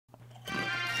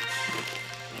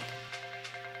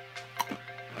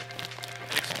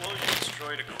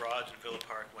destroyed a garage in Villa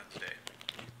Park Wednesday.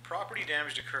 Property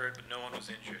damage occurred, but no one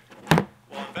was injured.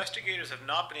 While investigators have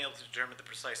not been able to determine the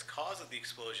precise cause of the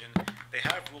explosion, they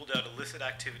have ruled out illicit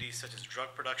activities such as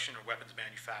drug production or weapons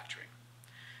manufacturing.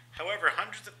 However,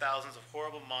 hundreds of thousands of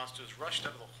horrible monsters rushed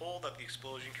out of the hole that the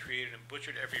explosion created and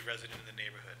butchered every resident in the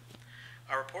neighborhood.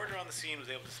 Our reporter on the scene was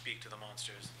able to speak to the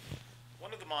monsters.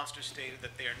 One of the monsters stated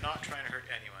that they are not trying to hurt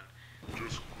anyone.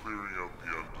 Just clearing out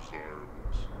the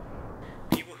undesirables.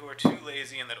 People who are too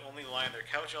lazy and that only lie on their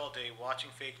couch all day watching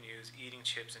fake news, eating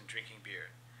chips, and drinking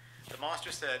beer. The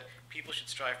monster said people should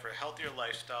strive for a healthier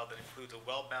lifestyle that includes a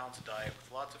well-balanced diet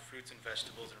with lots of fruits and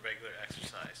vegetables and regular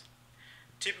exercise.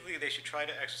 Typically, they should try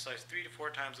to exercise 3 to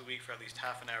 4 times a week for at least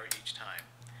half an hour each time.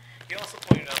 He also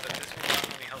pointed out that this will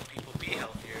not only help people be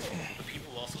healthier, but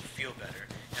people will also feel better,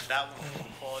 and that will improve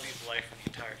the quality of life for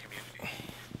the entire community.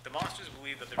 The monsters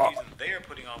believe that the reason they are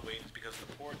putting on weight is because of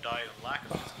the poor diet and lack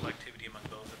of physical activity among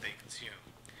those that they consume.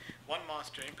 One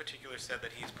monster in particular said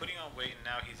that he is putting on weight and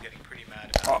now he's getting pretty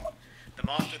mad about it. The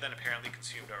monster then apparently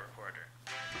consumed our reporter.